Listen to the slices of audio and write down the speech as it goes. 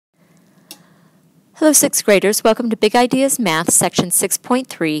Hello, 6th graders. Welcome to Big Ideas Math, Section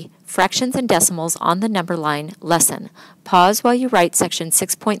 6.3, Fractions and Decimals on the Number Line lesson. Pause while you write Section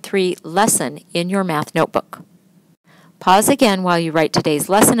 6.3 lesson in your math notebook. Pause again while you write today's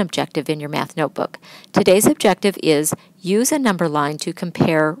lesson objective in your math notebook. Today's objective is use a number line to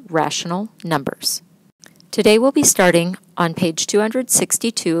compare rational numbers. Today we'll be starting on page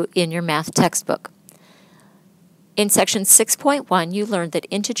 262 in your math textbook. In section 6.1, you learned that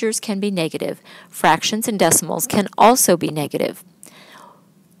integers can be negative. Fractions and decimals can also be negative.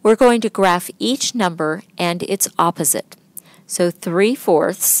 We're going to graph each number and its opposite. So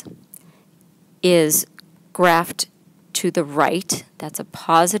 3/4 is graphed to the right. That's a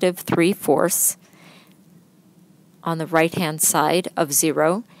positive 3/4 on the right-hand side of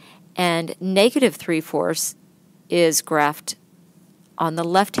 0. And negative 3/4 is graphed on the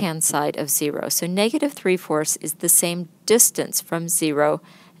left-hand side of 0. So negative 3/4 is the same distance from 0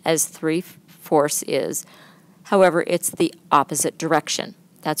 as 3/4 is. However, it's the opposite direction.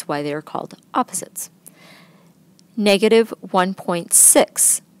 That's why they are called opposites. Negative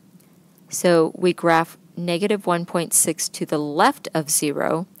 1.6. So we graph negative 1.6 to the left of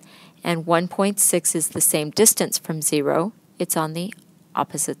 0, and 1.6 is the same distance from 0. It's on the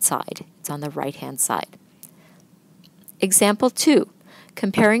opposite side. It's on the right-hand side. Example 2.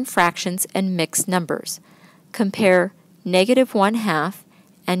 Comparing fractions and mixed numbers. Compare negative 1/2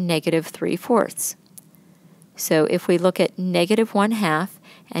 and negative 3/4. So if we look at negative 1/2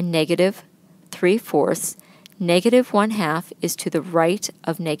 and negative 3/4, negative 1/2 is to the right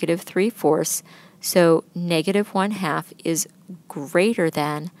of negative 3/4, so negative 1/2 is greater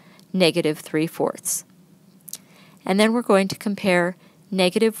than negative 3/4. And then we're going to compare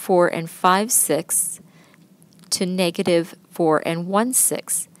negative 4 and 5/6 to negative 4 and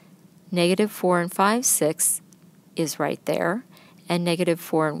 1/6. Negative 4 and 5/6 is right there, and negative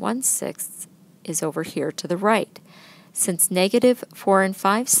 4 and 1/6 is over here to the right. Since negative 4 and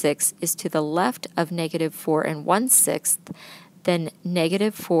 5/6 is to the left of negative 4 and 1/6, then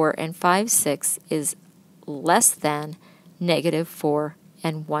negative 4 and 5/6 is less than negative 4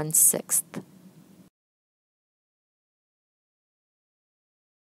 and 1/6.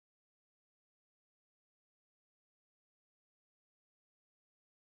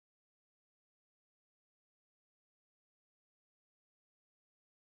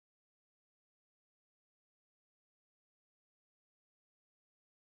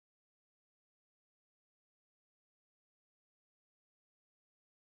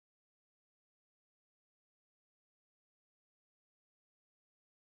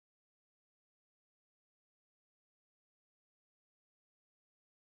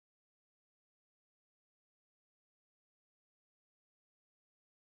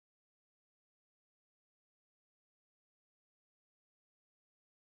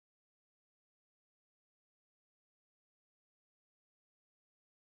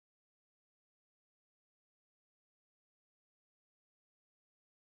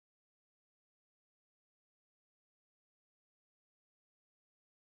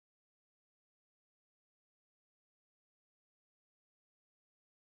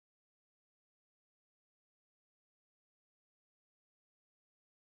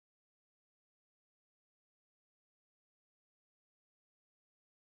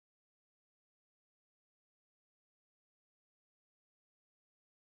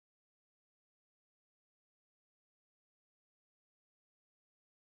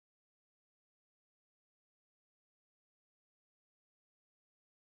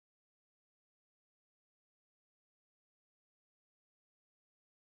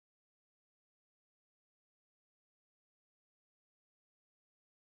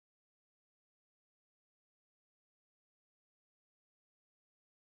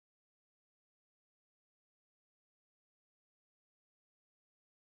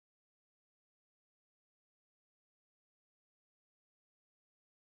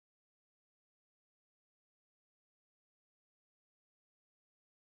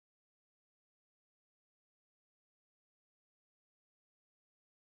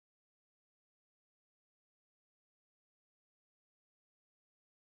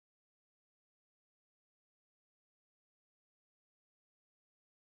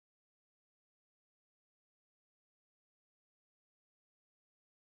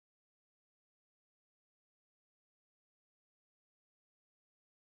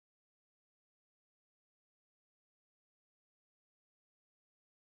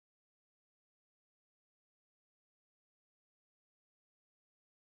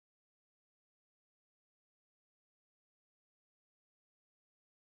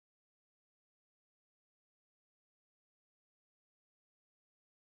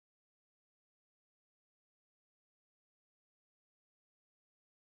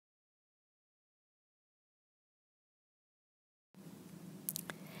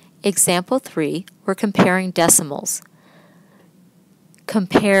 Example 3, we're comparing decimals.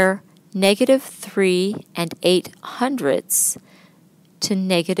 Compare -3 and 8/100ths to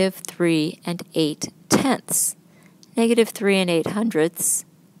 -3 and 8/10ths. -3 and 8/100ths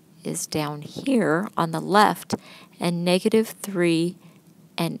is down here on the left, and -3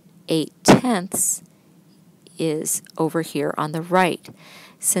 and 8/10ths is over here on the right.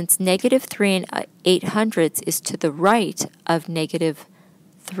 Since -3 and 8/100ths is to the right of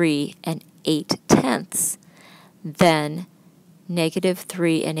 -3 and 8/10ths, then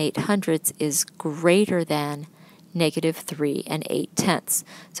 -3 and 8/100ths is greater than -3 and 8/10ths.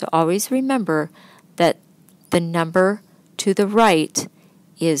 So always remember that the number to the right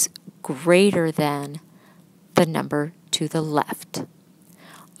is greater than the number to the left.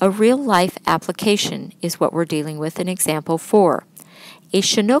 A real-life application is what we're dealing with in example 4. A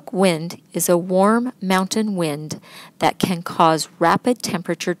Chinook wind is a warm mountain wind that can cause rapid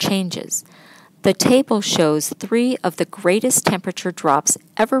temperature changes. The table shows 3 of the greatest temperature drops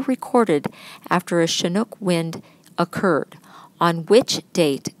ever recorded after a Chinook wind occurred. On which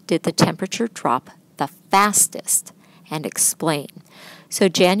date did the temperature drop the fastest? And explain. So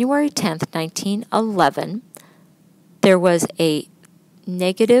January 10th, 1911, there was a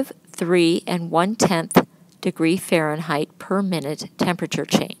 -3 1/10 degree Fahrenheit per minute temperature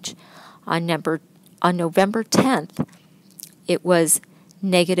change. On November 10th, it was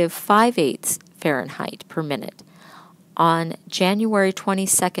 -5/8 Fahrenheit per minute. On January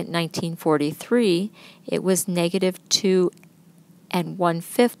 22nd, 1943, it was -2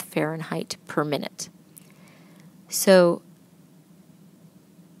 1/5 Fahrenheit per minute. So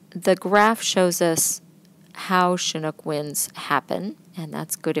the graph shows us how Chinook winds happen, and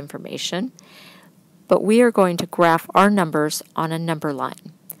that's good information. But we are going to graph our numbers on a number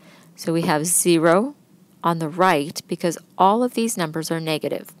line. So we have 0 on the right because all of these numbers are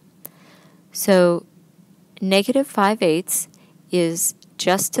negative. So -5/8 is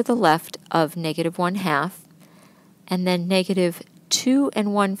just to the left of -1/2, and then -2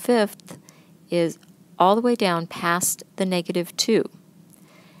 1/5 is all the way down past the -2.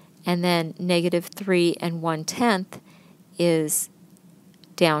 And then -3 1/10 is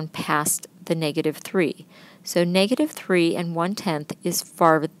down past the -3. So -3 1/10 is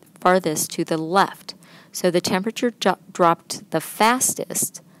farthest to the left. So the temperature dropped the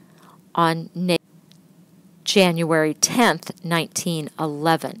fastest on January 10th,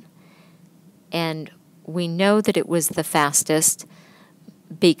 1911. And we know that it was the fastest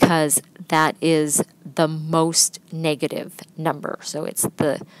because that is the most negative number. So it's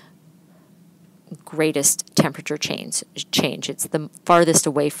the greatest temperature change. It's the farthest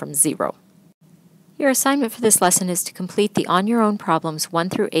away from 0. Your assignment for this lesson is to complete the On Your Own problems 1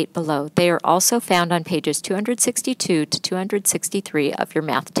 through 8 below. They are also found on pages 262 to 263 of your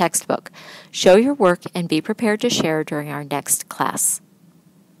math textbook. Show your work and be prepared to share during our next class.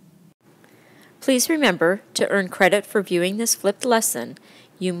 Please remember, to earn credit for viewing this flipped lesson,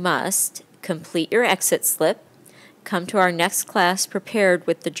 you must complete your exit slip, come to our next class prepared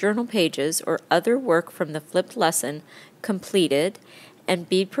with the journal pages or other work from the flipped lesson completed, and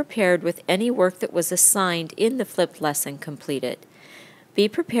be prepared with any work that was assigned in the flipped lesson completed. Be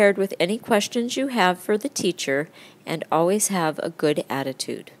prepared with any questions you have for the teacher, and always have a good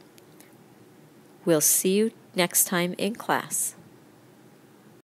attitude. We'll see you next time in class.